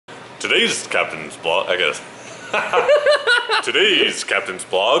Today's Captain's Blog, I guess. Today's Captain's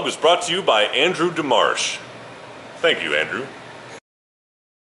Blog was brought to you by Andrew DeMarsh. Thank you, Andrew.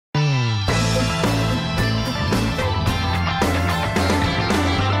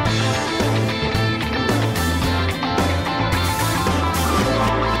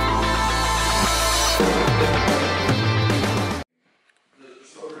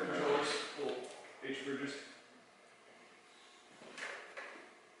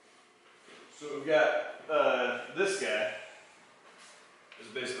 So we've got this guy is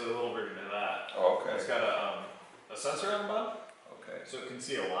basically a little version of that. Oh, okay. It's got a sensor on the bottom, Okay. so it can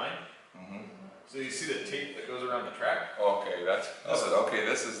see a line. Mm-hmm. So you see the tape that goes around the track? Okay,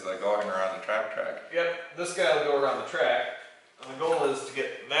 this is like going around the track. Yep, this guy will go around the track, and the goal is to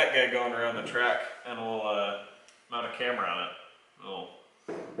get that guy going around the track, and we'll mount a camera on it.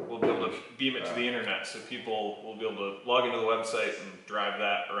 We'll be able to beam it to the internet, so people will be able to log into the website and drive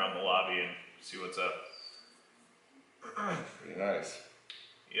that around the lobby and see what's up. Pretty nice.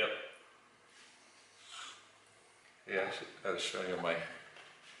 Yep. Yeah, I was showing you my.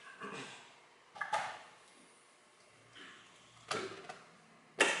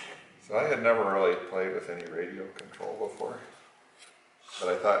 So I had never really played with any radio control before, but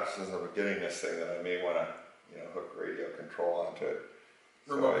I thought since I'm getting this thing that I may want to, hook radio control onto it.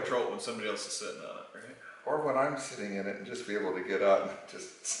 Remote control it when somebody else is sitting on it, right? Or when I'm sitting in it and just be able to get out and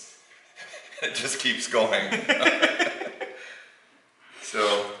it just keeps going.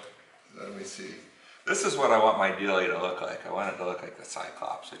 So, let me see. This is what I want my dealie to look like. I want it to look like the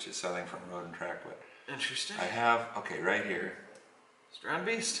Cyclops, which is something from Road and Track. But interesting. I have, okay, right here. Strand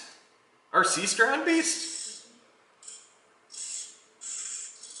Beast? RC Strand Beast?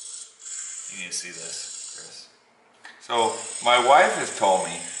 You need to see this, Chris. So, my wife has told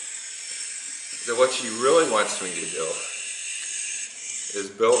me that what she really wants me to do is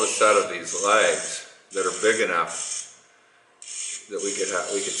build a set of these legs that are big enough that we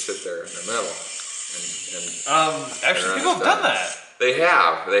could sit there in the middle. Actually, people have done that. They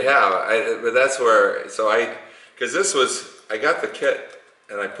have. But that's where, because this was, I got the kit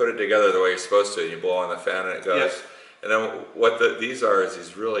and I put it together the way you're supposed to. You blow on the fan and it goes. Yep. And then what these are is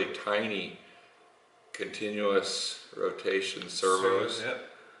these really tiny, continuous rotation servos. Yep.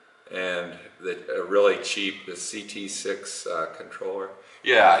 And a really cheap, the CT6 controller.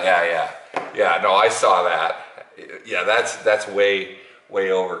 Yeah. No, I saw that. Yeah, that's way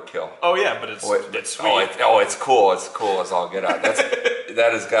overkill. Oh yeah, but it's sweet. It's cool. It's cool as all get out.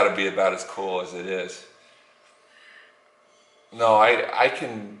 That has got to be about as cool as it is. No, I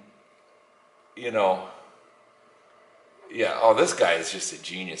can. Yeah. Oh, this guy is just a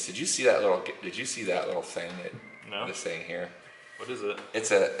genius. Did you see that little thing No. This thing here? What is it?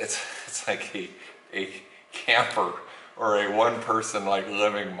 It's like a camper or a one-person like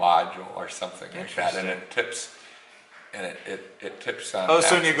living module or something like that, and it tips on. Oh,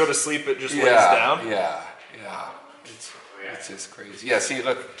 so when you go to sleep, it just lays down. Yeah. It's just crazy. Yeah. See,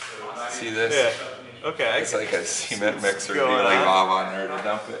 look. See this? Yeah. Okay. It's like a cement mixer dealing Bob on there to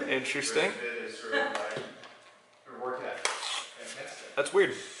dump it. Interesting. That's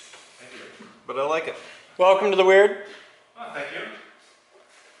weird, but I like it. Welcome to the weird. Thank you.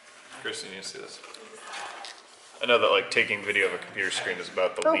 Chris, you need to see this. I know that like taking video of a computer screen is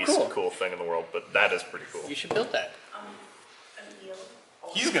about the least cool thing in the world, but that is pretty cool. You should build that.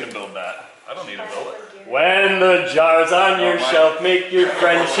 He's gonna build that. I don't need to build it. When the jars on your shelf make your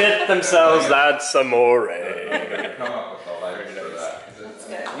friends shit themselves, that's amore.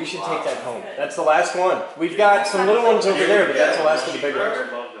 You should take that home. That's the last one. We've got some little ones over there, but that's the last of the big ones.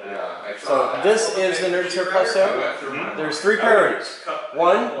 So this is the Nerd Surplus sale. There's 3 priorities.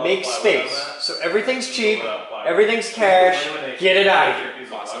 1, make space. So everything's cheap, everything's cash, get it out of here.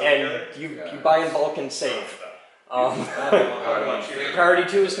 And you buy in bulk and save. Priority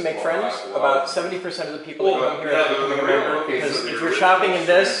 2 is to make friends. About 70% of the people that come here are becoming a member, because if you're shopping in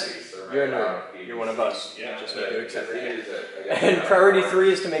this, you're a nerd. You're one of us. You just need to accept it. And priority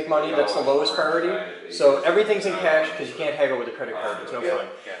 3 is to make money. That's the lowest priority. So everything's in cash because you can't haggle with a credit card. It's no fun.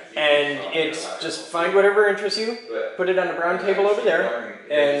 And it's just find whatever interests you, put it on the brown table over there,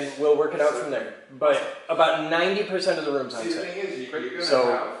 and we'll work it out from there. But about 90% of the room's on sale.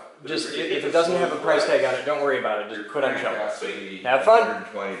 So just if it doesn't have a price tag on it, don't worry about it. Just put on shelf. Have fun.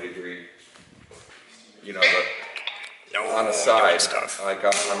 120 degree. On the side, like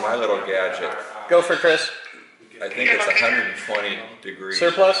on my little gadget. Go for Chris. I think it's 120 degrees.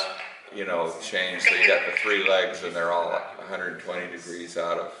 Surplus? Change. So you got the 3 legs, and they're all 120 degrees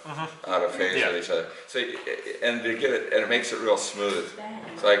out of phase with each other. So and to get it, and it makes it real smooth.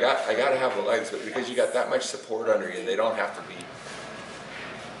 So I got to have the legs, but because you got that much support under you, they don't have to be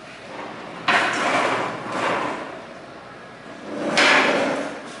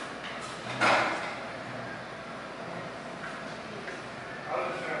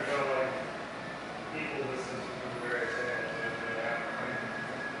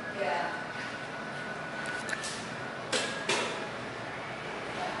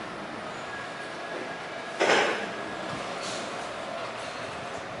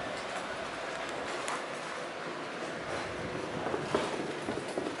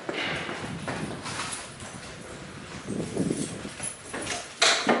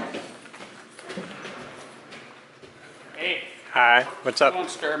Hi, what's up? Don't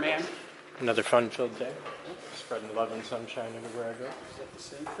stir, man. Another fun-filled day. Spreading love and sunshine everywhere I go. Is that the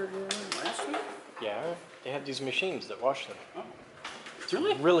same for last week? Yeah, they have these machines that wash them. Oh.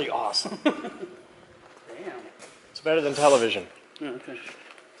 Really? Really awesome. Damn. It's better than television. Yeah, okay.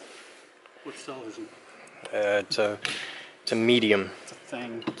 What's television? It's a medium. It's a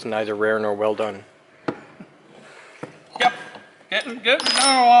thing. It's neither rare nor well done. Yep. Getting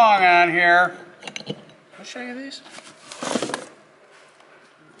along on here. I'll show you these.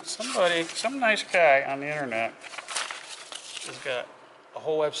 Some nice guy on the internet has got a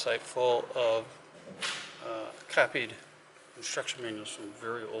whole website full of copied instruction manuals from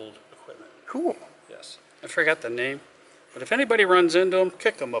very old equipment. Cool. Yes. I forgot the name, but if anybody runs into them,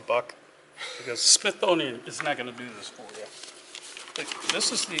 kick them a buck, because Smithsonian is not going to do this for you.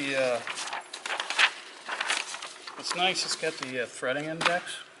 This is the, it's nice, it's got the threading index,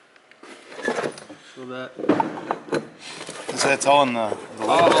 so that So that's all in the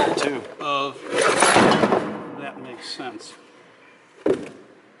lid there too. that makes sense.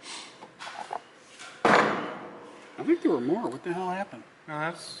 I think there were more. What the hell happened? No,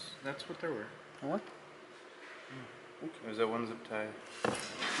 that's what there were. What? There's that one zip tie.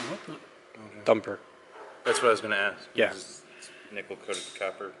 What the? Thumper. That's what I was gonna ask. Yeah. It's nickel coated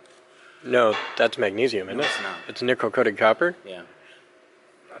copper. No, that's magnesium, isn't No, it? it's not. It's nickel-coated copper? Yeah.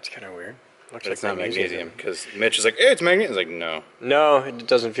 That's kind of weird. Looks But it's not magnesium because Mitch is like, hey, it's magnesium. It's like, no. No, it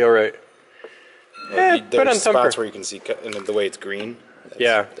doesn't feel right. There's put on spots Thumper. where you can see and the way it's green. That's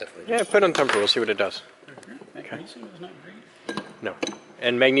Yeah. Definitely. Yeah, put on Thumper. We'll see what it does. Magnesium is not green. No.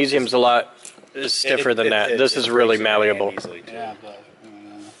 And magnesium's a lot stiffer than that. This is really breaks in your hand malleable. easily, too. Yeah, it does.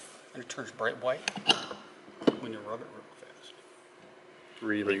 And it turns bright white when you rub it real fast.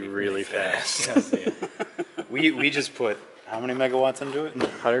 Really, really fast. Yes, yeah. We just put how many megawatts into it?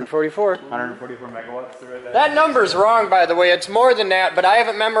 144. 144 megawatts to right That number's wrong, by the way. It's more than that, but I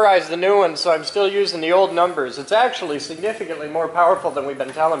haven't memorized the new one, so I'm still using the old numbers. It's actually significantly more powerful than we've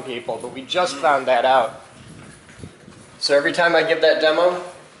been telling people, but we just found that out. So every time I give that demo,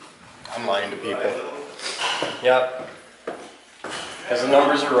 I'm lying to people. Yep. Because the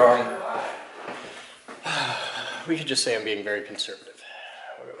numbers are wrong. We could just say I'm being very conservative.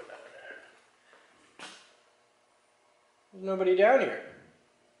 We'll go with that. There's nobody down here.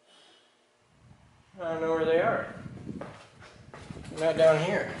 I don't know where they are. They're not down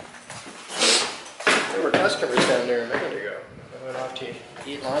here. There were customers down there a minute ago. They went off to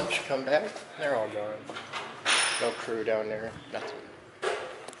eat lunch, come back. They're all gone. No crew down there. Nothing.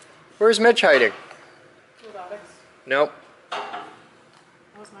 Where's Mitch hiding? Robotics. Nope. That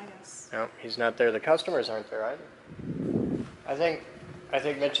was my guess. Nope, he's not there. The customers aren't there either. I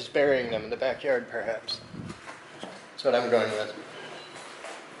think Mitch is burying them in the backyard, perhaps. That's what I'm going with.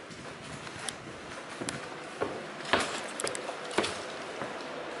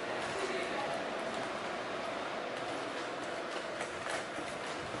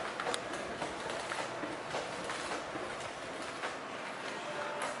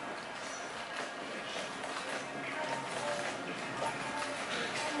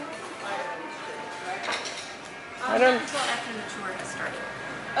 I don't. Until after the tour has started.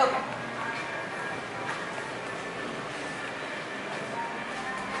 Okay.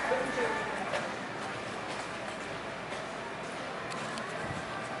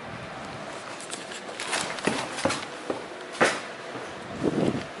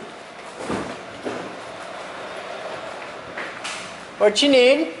 What you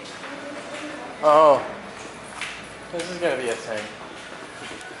need? Oh, this is gonna be a thing.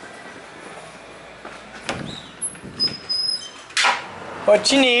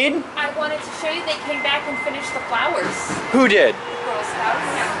 What you need? I wanted to show you they came back and finished the flowers. Who did? Girl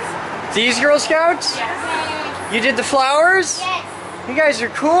Scouts. These Girl Scouts? Yes. You did the flowers? Yes. You guys are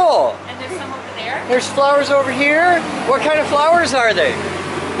cool. And there's some over there. There's flowers over here. What kind of flowers are they?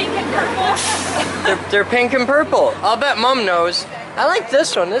 Pink and purple. They're pink and purple. I'll bet Mom knows. I like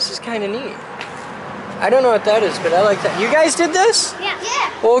this one. This is kind of neat. I don't know what that is, but I like that. You guys did this? Yeah.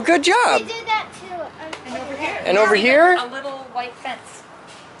 Yeah. Well, good job. We did that too. And over here. And over here? A little white fence.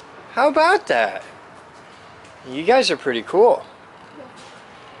 How about that? You guys are pretty cool.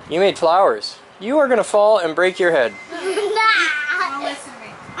 You made flowers. You are going to fall and break your head. Now listen to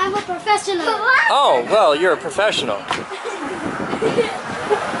me. I'm a professional. Oh, well, you're a professional.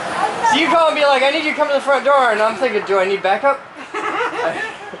 So you call and be like, I need you to come to the front door, and I'm thinking, do I need backup?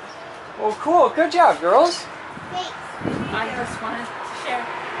 Well, cool. Good job, girls. Thanks. I just wanted to share.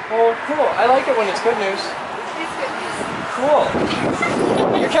 Well, cool. I like it when it's good news. It's good news. Cool.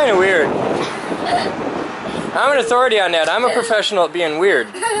 You're kind of weird. I'm an authority on that. I'm a professional at being weird.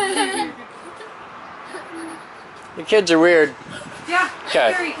 The kids are weird. Yeah.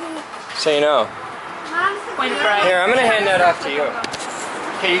 Okay. Very. So you know. Point right. Here, I'm gonna hand that off to you.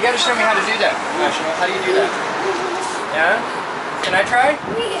 Okay, you gotta show me how to do that. National, how do you do that? Yeah? Can I try?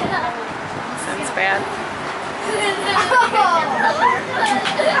 Sounds bad.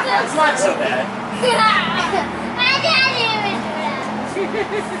 It's not so bad.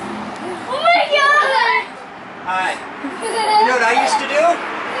 Oh my god! Hi. You know what I used to do?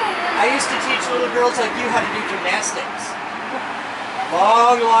 I used to teach little girls like you how to do gymnastics.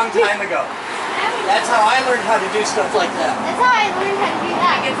 Long time ago. That's how I learned how to do stuff like that. That's how I learned how to do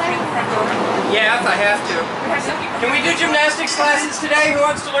that. Yeah, if I have to. Can we do gymnastics classes today? Who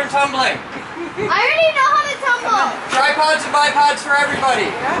wants to learn tumbling? I already know how to tumble. Tripods and bipods for everybody.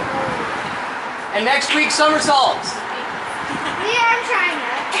 And next week, somersaults. Yeah, I'm trying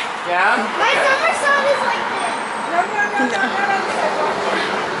that. Yeah? My somersault is like this.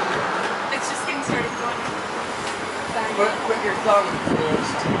 It's just getting started going. Put your thumb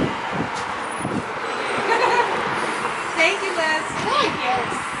first. Thank you, Liz.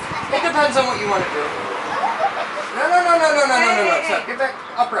 It depends on what you want to do. No. So, get back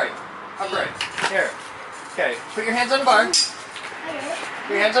upright. Upright. Here. Okay. Put your hands on the bar.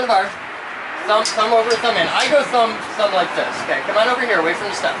 Put your hands on the bar. Thumb over, thumb in. I go thumb like this. Okay. Come on over here, away from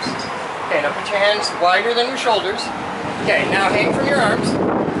the steps. Okay. Now put your hands wider than your shoulders. Okay. Now hang from your arms.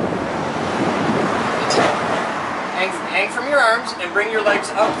 Hang from your arms and bring your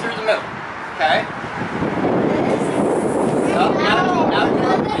legs up through the middle. Okay.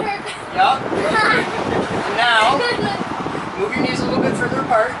 Yup. Now, move your knees a little bit further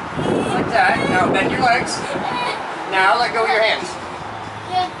apart, like that. Now bend your legs. Now let go of your hands.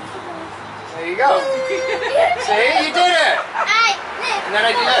 There you go. See, you did it. And then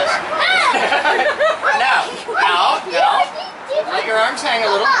I do this. Now, let your arms hang a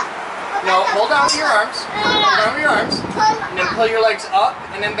little. No, hold on with your arms. Hold on with your arms. And then pull your legs up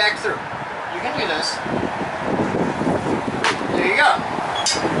and then back through. You can do this. There you go.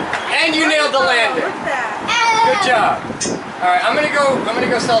 And you nailed the landing. Good job. Alright, I'm gonna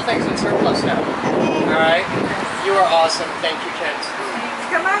go sell things in surplus now. Alright? You are awesome. Thank you, kids.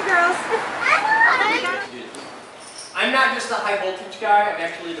 Come on, girls. I'm not just a high voltage guy, I'm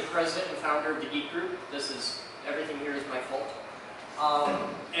actually the president and founder of the Geek Group. Everything here is my fault.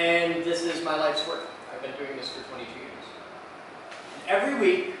 And this is my life's work. I've been doing this for 22 years. Every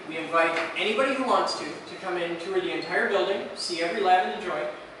week, we invite anybody who wants to come in, tour the entire building, see every lab in the joint,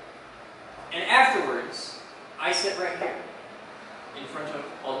 and afterwards, I sit right here in front of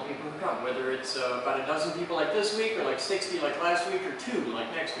all the people who come, whether it's about a dozen people like this week, or like 60 like last week, or 2 like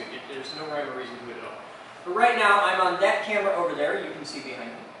next week. There's no rhyme or reason to it at all. But right now, I'm on that camera over there, you can see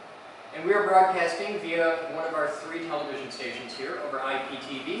behind me. And we are broadcasting via one of our 3 television stations here over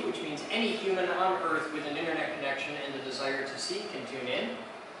IPTV, which means any human on Earth with an internet connection and the desire to see can tune in.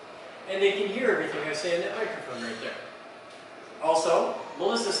 And they can hear everything I say in that microphone right there. Also,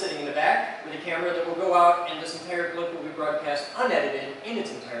 Melissa's sitting in the back with a camera that will go out, and this entire clip will be broadcast unedited in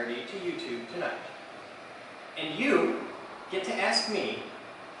its entirety to YouTube tonight. And you get to ask me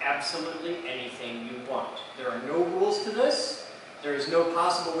absolutely anything you want. There are no rules to this. There is no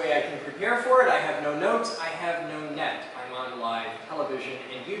possible way I can prepare for it. I have no notes. I have no net. I'm on live television,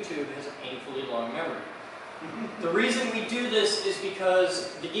 and YouTube has a painfully long memory. The reason we do this is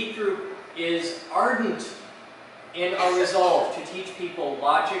because the Geek Group is ardent in our resolve to teach people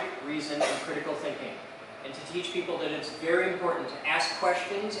logic, reason, and critical thinking, and to teach people that it's very important to ask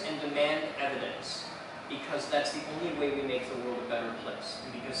questions and demand evidence, because that's the only way we make the world a better place,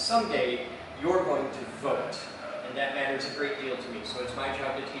 and because someday you're going to vote. And that matters a great deal to me. So it's my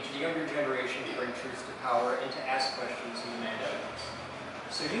job to teach the younger generation to bring truth to power and to ask questions and demand evidence.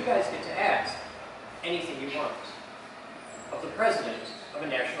 So you guys get to ask anything you want of the president of a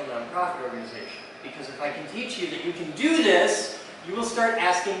national nonprofit organization. Because if I can teach you that you can do this, you will start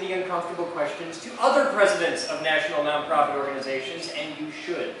asking the uncomfortable questions to other presidents of national nonprofit organizations, and you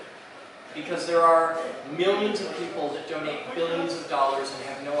should. Because there are millions of people that donate billions of dollars and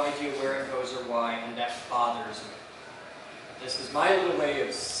have no idea where it goes or why, and that bothers me. This is my little way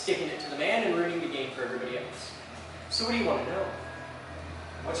of sticking it to the man and ruining the game for everybody else. So what do you want to know?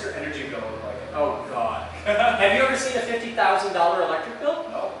 What's your energy bill look like? Oh, God. Have you ever seen a $50,000 electric bill?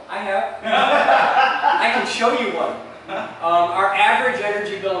 No. I have. I can show you one. Our average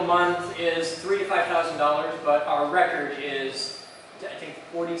energy bill a month is $3,000 to $5,000, but our record is, I think,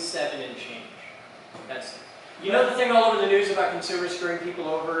 47 and change. That's, you know the thing all over the news about consumers screwing people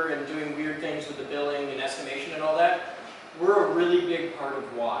over and doing weird things with the billing and estimation and all that? We're a really big part of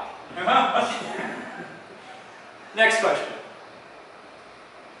why. Next question.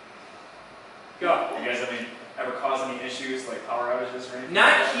 Go. You guys ever cause any any issues, like power outages or anything?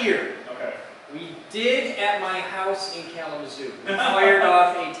 Not here. Okay. We did at my house in Kalamazoo. We fired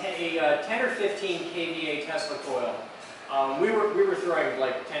off a 10 or 15 kVA Tesla coil. We were throwing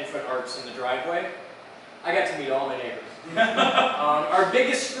like 10-foot arcs in the driveway. I got to meet all my neighbors. Our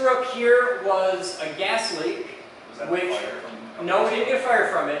biggest screw up here was a gas leak. Was that Which, fire from? no, we didn't get fire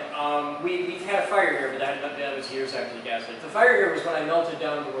from it. We've had a fire here, but that was years after the gas leak. The fire here was when I melted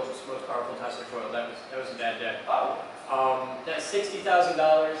down the world's most powerful Tesla coil. That was a bad day. Oh. That's $60,000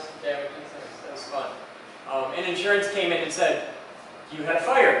 damage. That was fun. And insurance came in and said, you had a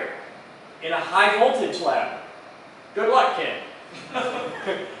fire in a high voltage lab. Good luck, kid.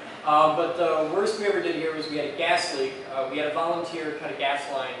 But the worst we ever did here was we had a gas leak. We had a volunteer cut a gas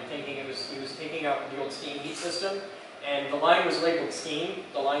line thinking he was taking out the old steam heat system, and the line was labeled steam.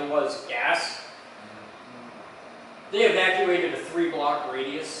 The line was gas. They evacuated a 3-block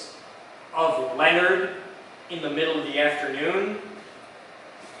radius of Leonard in the middle of the afternoon.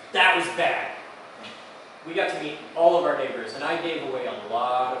 That was bad. We got to meet all of our neighbors, and I gave away a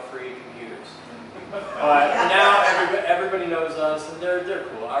lot of free computers. Now everybody knows us, and they're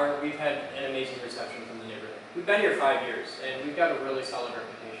cool. We've had an amazing reception from the neighborhood. We've been here 5 years, and we've got a really solid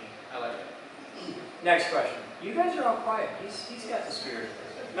reputation. I like it. Next question. You guys are all quiet. He's got the spirit.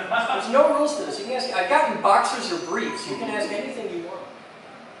 There's no rules to this. You can ask. I've gotten boxers or briefs. You can ask anything you want.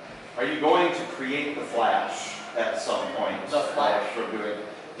 Are you going to create the Flash at some point? The Flash? From doing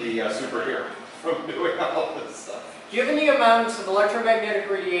the superhero, from doing all this stuff. Given the amounts of electromagnetic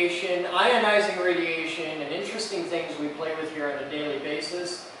radiation, ionizing radiation, and interesting things we play with here on a daily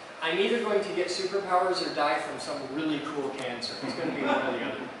basis, I'm either going to get superpowers or die from some really cool cancer. It's going to be one or the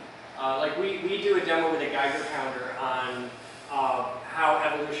other. Like we do a demo with a Geiger counter on how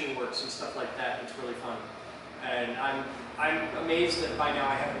evolution works and stuff like that. It's really fun. And I'm amazed that by now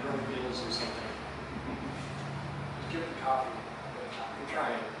I haven't grown gills or something. Just give it coffee. I'm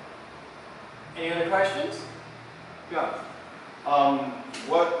trying. Any other questions? Yeah.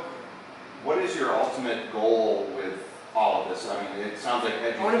 What is your ultimate goal with all of this? I mean, it sounds like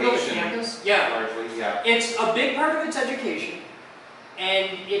education. I want to build a campus. Yeah. Largely, yeah. It's a big part of it's education, and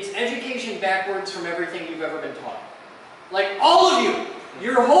it's education backwards from everything you've ever been taught. Like all of you,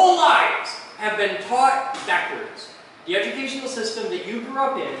 your whole lives have been taught backwards. The educational system that you grew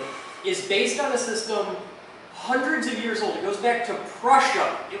up in is based on a system hundreds of years old. It goes back to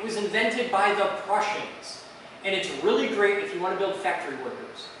Prussia. It was invented by the Prussians. And it's really great if you want to build factory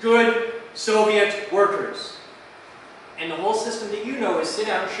workers. Good Soviet workers. And the whole system that you know is sit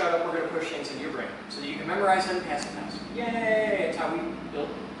down, shut up, we're going to push things into your brain. So that you can memorize them and pass the test. Yay! It's how we built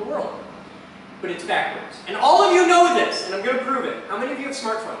the world. But it's backwards. And all of you know this, and I'm going to prove it. How many of you have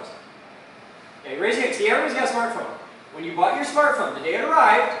smartphones? Okay, raise your hand. See, everybody's got a smartphone. When you bought your smartphone, the day it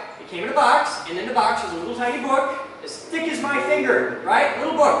arrived, it came in a box, and in the box was a little tiny book, as thick as my finger, right?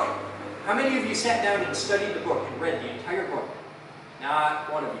 Little book. How many of you sat down and studied the book and read the entire book?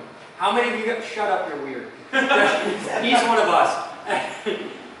 Not one of you. How many of you got, shut up, you're weird. He's one of us.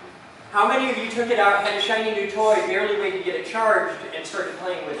 How many of you took it out, had a shiny new toy, barely waited to get it charged, and started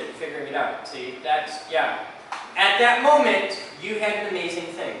playing with it and figuring it out? See, that's, yeah. At that moment, you had an amazing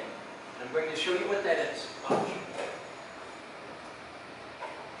thing. I'm going to show you what that is. Watch.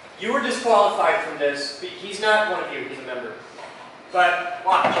 You were disqualified from this. He's not one of you, he's a member. But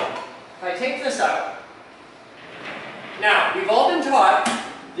watch. If I take this out, now, we've all been taught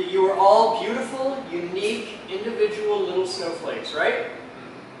that you are all beautiful, unique, individual little snowflakes, right?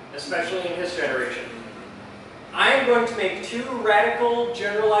 Especially in his generation. I am going to make 2 radical,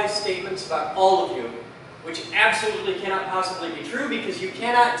 generalized statements about all of you, which absolutely cannot possibly be true because you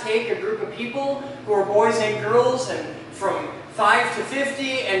cannot take a group of people who are boys and girls and from 5 to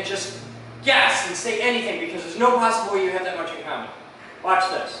 50 and just guess and say anything because there's no possible way you have that much in common. Watch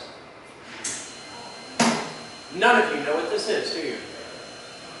this. None of you know what this is, do you?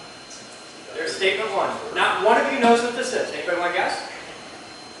 There's statement 1. Not one of you knows what this is. Anybody want to guess?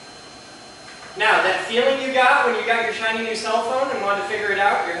 Now, that feeling you got when you got your shiny new cell phone and wanted to figure it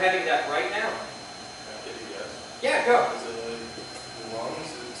out, you're having that right now. Yeah, go. Is it like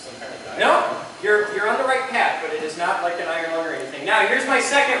lungs? Is it some kind of diet? No, you're on the right path, but it is not like an iron lung or anything. Now, here's my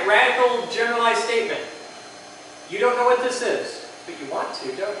second radical, generalized statement. You don't know what this is, but you want to,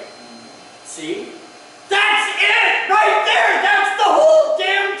 don't you? See? That's it! Right there! That's the whole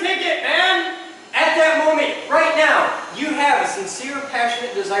damn ticket, man! At that moment, right now, you have a sincere,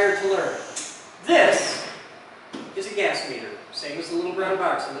 passionate desire to learn. This is a gas meter, same as the little brown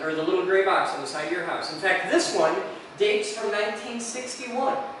box, or the little gray box on the side of your house. In fact, this one dates from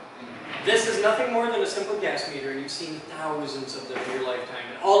 1961. This is nothing more than a simple gas meter, and you've seen thousands of them in your lifetime.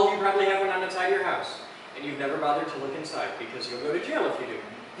 And all of you probably have one on the side of your house. and you've never bothered to look inside because you'll go to jail if you do.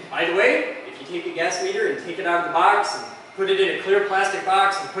 By the way, if you take a gas meter and take it out of the box and put it in a clear plastic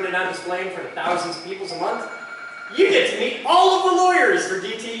box and put it on display in front of thousands of people a month, you get to meet all of the lawyers for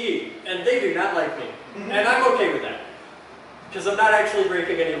DTE, and they do not like me. And I'm okay with that, because I'm not actually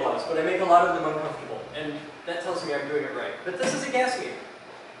breaking any laws, but I make a lot of them uncomfortable, and that tells me I'm doing it right. But this is a gas meter.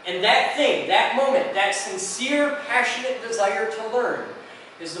 And that thing, that moment, that sincere, passionate desire to learn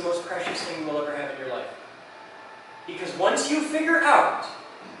is the most precious thing you will ever have in your life. Because once you figure out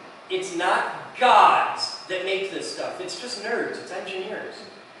it's not gods that make this stuff, it's just nerds, it's engineers,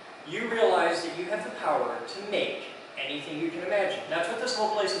 you realize that you have the power to make anything you can imagine. That's what this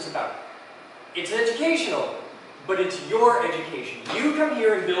whole place is about. It's educational, but it's your education. You come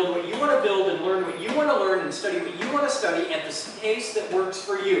here and build what you want to build and learn what you want to learn and study what you want to study at the pace that works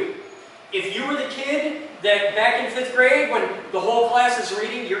for you. If you were the kid that back in 5th grade, when the whole class is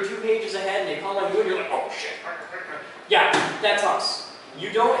reading, you're 2 pages ahead and they call on you and you're like, oh shit. Yeah, that's us.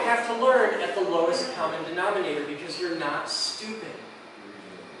 You don't have to learn at the lowest common denominator because you're not stupid.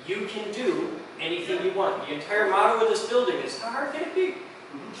 You can do anything you want. The entire motto of this building is, how hard can it be?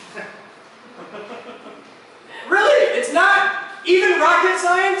 Really, it's not even rocket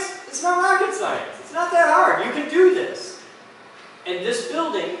science. It's not rocket science. It's not that hard. You can do this. And this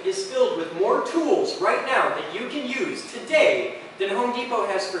building is filled with more tools right now that you can use today than Home Depot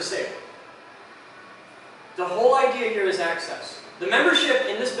has for sale. The whole idea here is access. The membership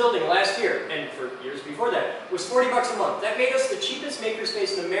in this building last year, and for years before that, was $40 a month. That made us the cheapest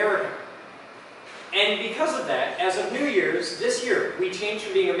makerspace in America. And because of that, as of New Year's, this year, we changed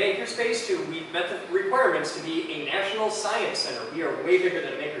from being a makerspace to, we met the requirements to be a national science center. We are way bigger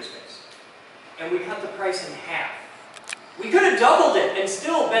than a makerspace. And we cut the price in half. We could have doubled it and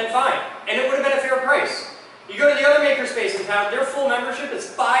still been fine, and it would have been a fair price. You go to the other makerspace in town, their full membership is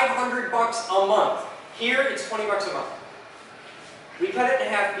 $500 a month. Here, it's $20 a month. We cut it in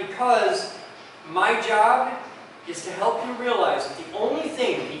half because my job is to help you realize that the only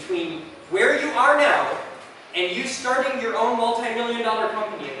thing between where you are now and you starting your own multi-million-dollar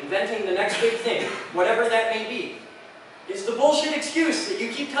company and inventing the next big thing, whatever that may be, is the bullshit excuse that you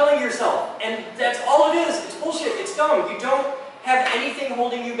keep telling yourself. And that's all it is. It's bullshit. It's dumb. You don't have anything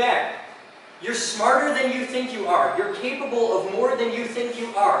holding you back. You're smarter than you think you are. You're capable of more than you think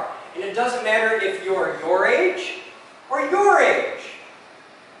you are. And it doesn't matter if you're your age or your age.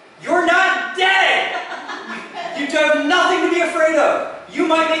 You're not dead! You have nothing to be afraid of. You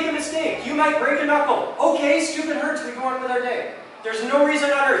might make a mistake. You might break a knuckle. Okay, stupid hurts. We go on with our day. There's no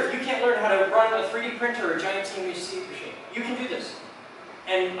reason on earth you can't learn how to run a 3D printer or a giant CNC machine. You can do this.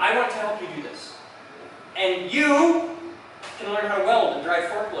 And I want to help you do this. And you can learn how to weld and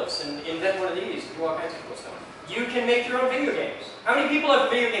drive forklifts and invent one of these and do all kinds of cool stuff. You can make your own video games. How many people have a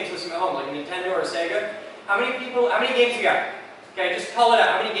video game system at home, like a Nintendo or a Sega? How many games you got? Okay, just call it out.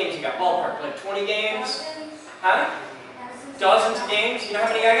 How many games you got? Ballpark, like 20 games? Huh? Dozens of games. You know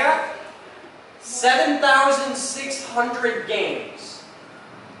how many I got? 7,600 games.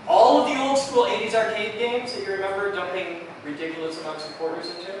 All of the old school 80s arcade games that you remember dumping ridiculous amounts of quarters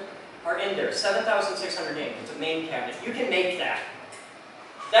into are in there. 7,600 games. It's a main cabinet. You can make that.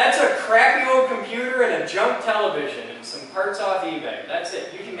 That's a crappy old computer and a junk television and some parts off eBay. That's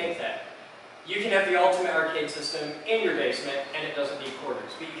it. You can make that. You can have the ultimate arcade system in your basement and it doesn't need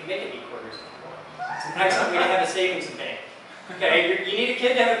quarters. But you can make it need quarters. It's an excellent way to have a savings bank. Okay, you need a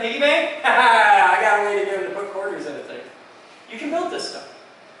kid to have a piggy bank? I got a way to get him to put quarters in a thing. You can build this stuff.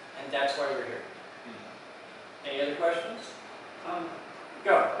 And that's why we're here. Any other questions?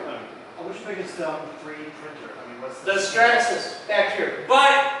 Go. I wish I could sell a 3D printer. I mean, what's The Stratasys back here.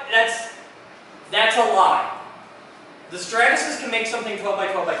 But that's a lie. The Stratasys can make something 12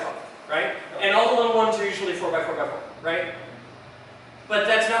 by 12 by 12, right? And all the little ones are usually 4 by 4 by 4, right? But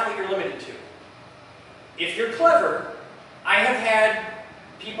that's not what you're limited to. If you're clever, I had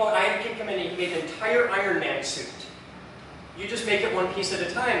a kid come in and he made an entire Iron Man suit. You just make it one piece at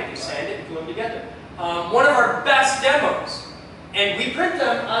a time and you sand it and glue them together. One of our best demos, and we print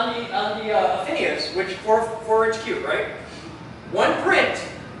them on the Affinias, which 4-inch cube, right? One print,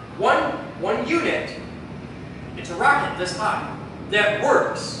 one unit, it's a rocket this high, that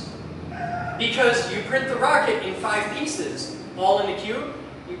works. Because you print the rocket in 5 pieces, all in a cube,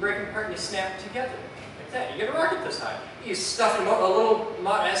 you break them apart and you snap together. Like that. You get a rocket this high. You stuff a little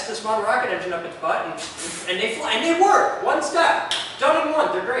Estes model rocket engine up its butt, and they fly, and they work. One step. Done in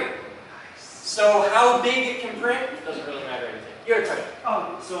one. They're great. So how big it can print doesn't really matter anything. You had a question?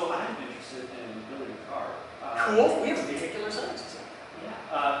 So I'm interested in building a car. Cool. We have a vehicular science system.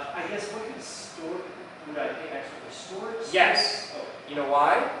 Yeah. I guess what could store? Would I pay extra for storage? Yes. Oh. You know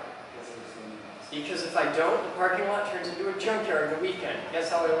why? Because there's something else. Because if I don't, the parking lot turns into a junkyard on the weekend. Guess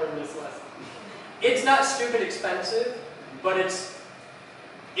how I learned this lesson. It's not stupid expensive, but it's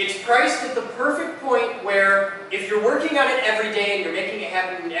priced at the perfect point where if you're working on it every day and you're making it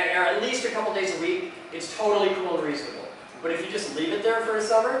happen or at least a couple days a week, it's totally cool and reasonable. But if you just leave it there for a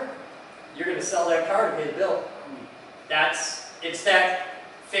summer, you're going to sell that car to pay the bill. It's that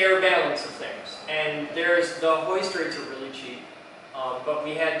fair balance of things. And the hoist rates are really cheap. But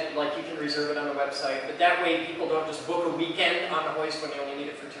we had, like, you can reserve it on the website, but that way people don't just book a weekend on the hoist when they only need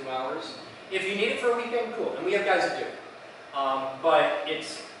it for 2 hours. If you need it for a weekend, cool, and we have guys that do. But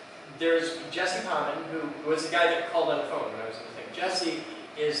there's Jesse Pommon, who was the guy that called on the phone when I was in the thing. Jesse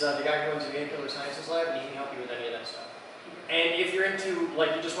is the guy who owns the Vehicular Sciences Lab, and he can help you with any of that stuff. And if you're into,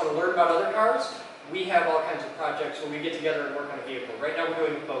 like, you just want to learn about other cars, we have all kinds of projects where we get together and work on a vehicle. Right now we're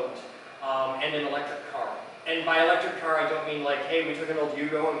doing a boat and an electric car. And by electric car, I don't mean like, hey, we took an old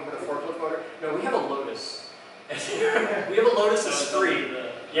Yugo and put a forklift motor. No, we have a Lotus. We have a Lotus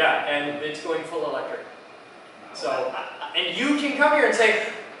Esprit. Yeah, and it's going full electric. So, and you can come here and say,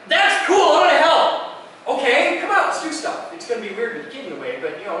 that's cool, I want to help. Okay, come on, let's do stuff. It's going to be weird with the kid in the way,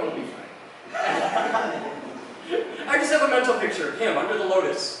 but you know, it'll be fine. I just have a mental picture of him under the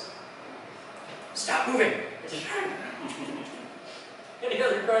Lotus. Stop moving. Any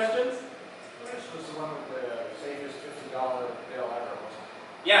other questions? This was the one with the safest $50 bill ever, wasn't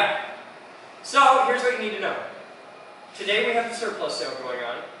it? Yeah. So, here's what you need to know. Today we have the surplus sale going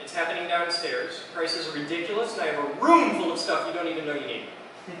on. It's happening downstairs. Prices are ridiculous, and I have a room full of stuff you don't even know you need.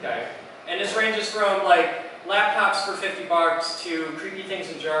 Okay? And this ranges from, like, laptops for 50 bucks to creepy things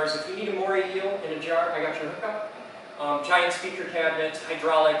in jars. If you need a Mori eel in a jar, I got your hookup. Giant speaker cabinets,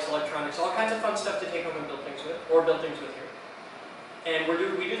 hydraulics, electronics, all kinds of fun stuff to take home and build things with, or build things with here. And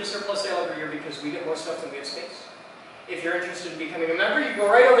we do the surplus sale every year because we get more stuff than we have space. If you're interested in becoming a member, you go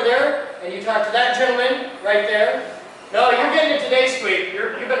right over there and you talk to that gentleman right there. No, you're getting it today, Squeak.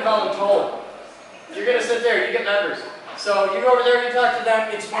 You've been voluntold. You're going to sit there, you get members. So you go over there and you talk to them.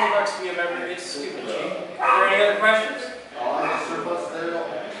 It's 20 bucks to be a member. It's stupid cheap. Are there any other questions? On the surplus there,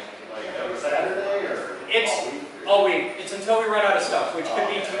 like every Saturday or It's all week. It's until we run out of stuff, which could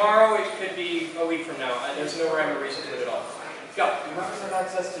be tomorrow, it could be a week from now. There's no rhyme or reason to it at all. Go. Do you have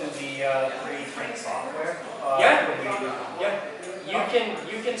access to the 3D print software? Yeah.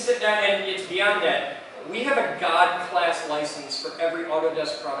 You can sit down, and it's beyond that. We have a God class license for every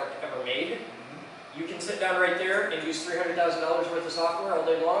Autodesk product ever made. You can sit down right there and use $300,000 worth of software all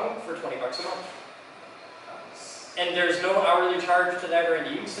day long for 20 bucks a month. And there's no hourly charge to that or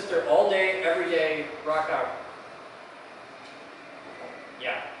anything. You can sit there all day, every day, rock out.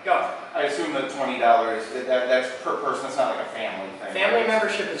 Yeah, go. I assume the $20, that's per person, it's not like a family thing. Family right?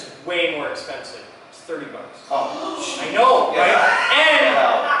 membership is way more expensive. It's 30 bucks. Oh. I know, Yeah.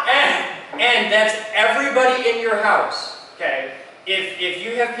 right? And that's everybody in your house, okay? If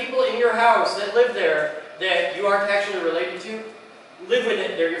you have people in your house that live there that you aren't actually related to, live with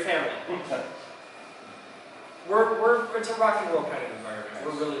it, they're your family. It's a rock and roll kind of environment.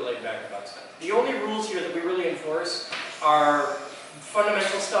 We're really laid back about stuff. The only rules here that we really enforce are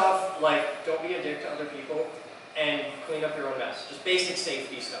fundamental stuff like don't be a dick to other people and clean up your own mess. Just basic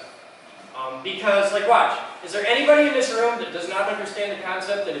safety stuff. Because, like, watch, is there anybody in this room that does not understand the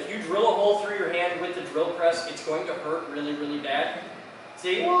concept that if you drill a hole through your hand with the drill press, it's going to hurt really, really bad?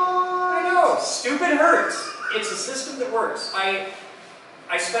 See? What? I know, stupid hurts. It's a system that works. I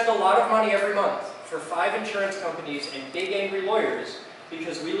spend a lot of money every month for 5 insurance companies and big angry lawyers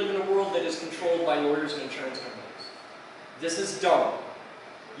because we live in a world that is controlled by lawyers and insurance companies. This is dumb.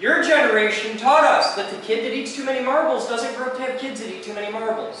 Your generation taught us that the kid that eats too many marbles doesn't grow up to have kids that eat too many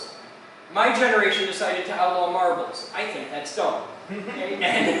marbles. My generation decided to outlaw marbles. I think that's dumb.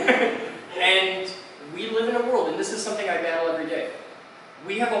 and we live in a world, and this is something I battle every day.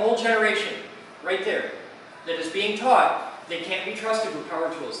 We have a whole generation right there that is being taught they can't be trusted with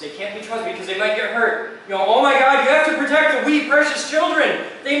power tools. They can't be trusted because they might get hurt. You know, oh my God, you have to protect the wee precious children.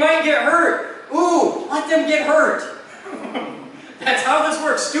 They might get hurt. Ooh, let them get hurt. That's how this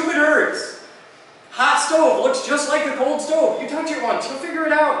works. Stupid hurts. Hot stove looks just like a cold stove. You touch it once, you'll figure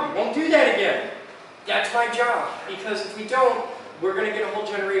it out. You won't do that again. That's my job. Because if we don't, we're going to get a whole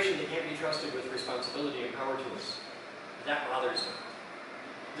generation that can't be trusted with responsibility and power tools. That bothers me.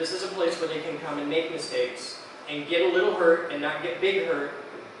 This is a place where they can come and make mistakes and get a little hurt and not get big hurt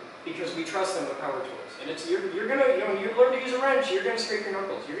because we trust them with power tools. And it's you're going to, you learn to use a wrench, you're going to scrape your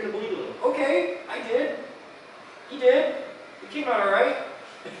knuckles. You're going to bleed a little. Okay, I did. He did. It came out all right.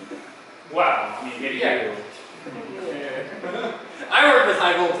 Wow, I mean, maybe Yeah. I work with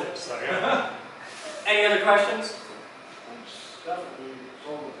high voltage, so yeah. Any other questions? Stuff that we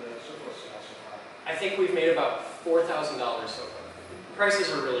sold with the surplus sale so far. think we've made about $4,000 so far.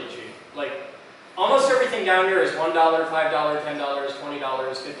 Prices are really cheap. Like, almost everything down here is $1, $5, $10, $20,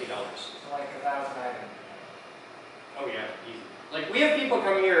 $50. So like 1,000 items. Oh yeah, easy. Like, we have people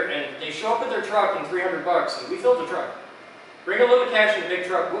come here and they show up with their truck and $300 and we fill the truck. Bring a little cash in a big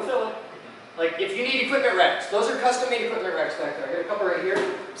truck, we'll fill it. Like, if you need equipment racks, those are custom-made equipment racks back there. I got a couple right here.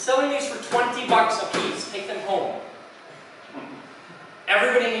 Selling these for $20 a piece. Take them home.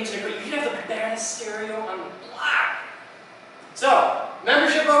 Everybody needs an equipment. You can have the baddest stereo on the block. So,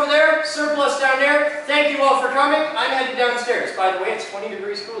 membership over there, surplus down there. Thank you all for coming. I'm headed downstairs. By the way, it's 20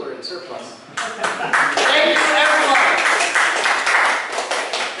 degrees cooler in surplus. Thank you, everyone.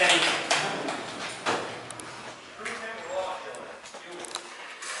 Thank you.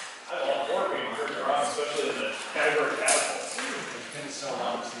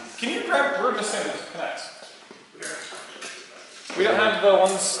 Can you grab, we're missing the connects. We don't have the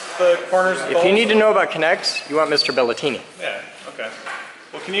ones, the corners of the If you need to know about Connects, you want Mr. Bellatini. Yeah, okay.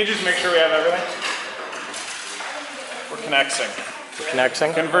 Well, can you just make sure we have everything? We're connecting.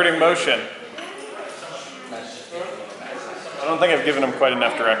 Connecting? Converting motion. I don't think I've given him quite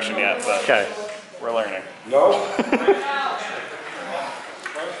enough direction yet, but Okay. we're learning. No?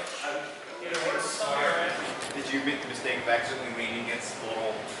 Did you make the mistake of accidentally leaning against the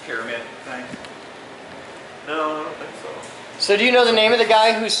little pyramid thing? No, I don't think so. So do you know the name of the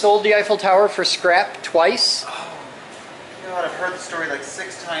guy who sold the Eiffel Tower for scrap twice? Oh, God, I've heard the story like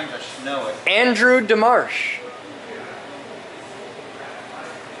 6 times. I should know it. Andrew Demarche.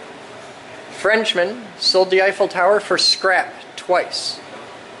 Frenchman sold the Eiffel Tower for scrap twice.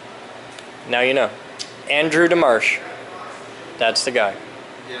 Now you know. Andrew Demarche. That's the guy.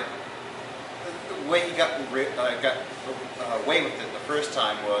 Yeah. The way he got away with it the first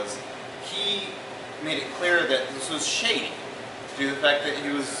time was he made it clear that this was shady. Due to the fact that he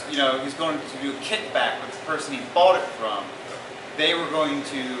was, you know, he's going to do a kickback with the person he bought it from. They were going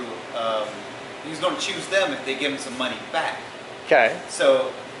to, he was going to choose them if they give him some money back. Okay.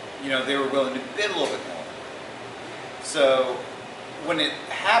 So, you know, they were willing to bid a little bit more. So, when it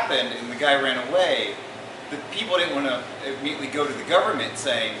happened and the guy ran away, the people didn't want to immediately go to the government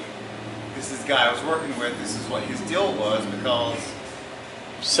saying, this is the guy I was working with, this is what his deal was, because...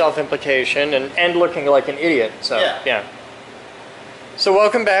 Self-implication and looking like an idiot. So, Yeah. So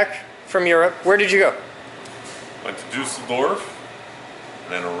welcome back from Europe. Where did you go? Went to Dusseldorf,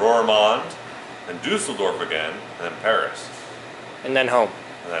 and then Roermond, then Dusseldorf again, and then Paris, And then home.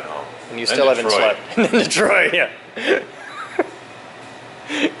 and then home. And you Then still haven't Detroit. slept. And then Detroit, yeah.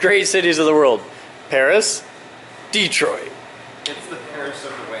 Great cities of the world. Paris, Detroit. It's the Paris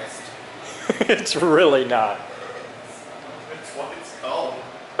of the West. It's really not. It's what it's Oh.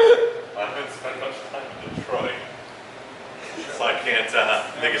 I haven't spent much time in Detroit, so I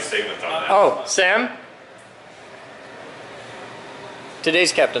can't make a statement on that. Oh, Sam?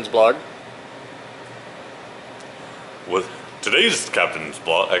 Today's captain's blog. With today's captain's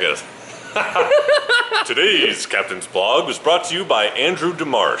blog, I guess. Today's captain's blog was brought to you by Andrew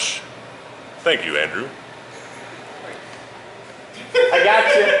Demarche. Thank you, Andrew. I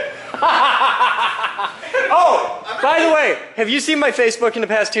got you. Oh, by the way, have you seen my Facebook in the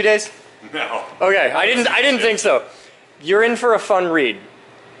past 2 days? No. Okay, I didn't think so. You're in for a fun read.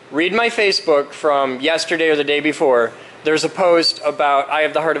 Read my Facebook from yesterday or the day before. There's a post about I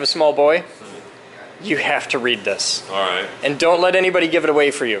have the heart of a small boy. You have to read this. All right. And don't let anybody give it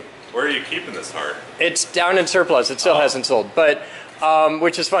away for you. Where are you keeping this heart? It's down in surplus. It still hasn't sold. But,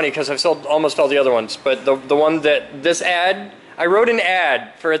 which is funny because I've sold almost all the other ones. But the one that, this ad, I wrote an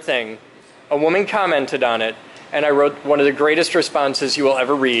ad for a thing. A woman commented on it. And I wrote one of the greatest responses you will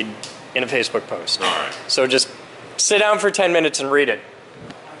ever read in a Facebook post. All right. So just sit down for 10 minutes and read it.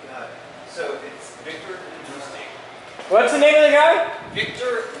 So it's Victor Lustig. What's the name of the guy?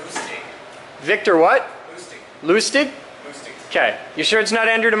 Victor Lustig. Victor what? Lustig. Lustig? Lustig. Okay. You sure it's not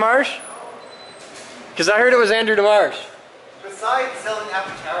Andrew Demarche? Because I heard it was Andrew Demarche. Besides selling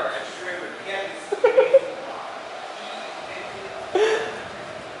Eiffel Tower, I just remember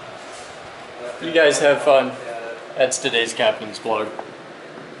he You guys have fun. That's today's captain's blog.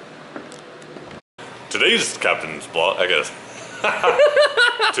 Today's captain's blog, I guess.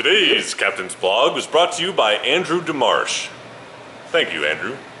 Today's captain's blog was brought to you by Andrew Demarche. Thank you,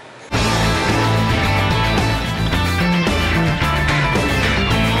 Andrew.